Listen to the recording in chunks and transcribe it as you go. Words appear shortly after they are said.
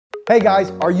Hey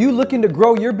guys, are you looking to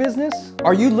grow your business?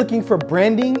 Are you looking for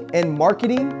branding and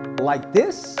marketing like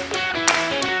this?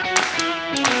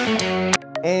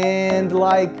 And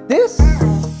like this?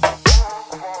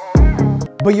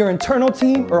 But your internal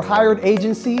team or hired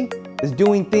agency is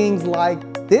doing things like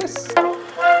this?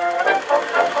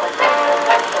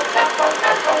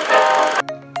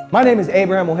 My name is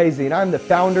Abraham Muheize, and I'm the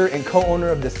founder and co-owner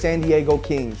of the San Diego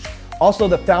Kings. Also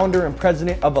the founder and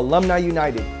president of Alumni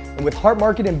United. And with Hart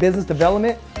Marketing Business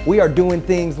Development, we are doing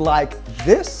things like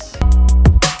this.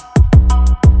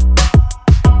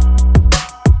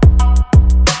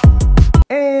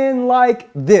 And like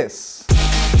this.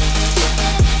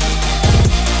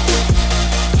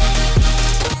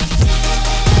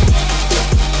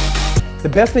 The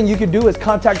best thing you can do is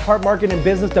contact Hart Marketing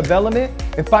Business Development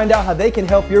and find out how they can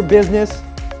help your business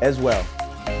as well.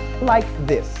 Like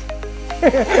this.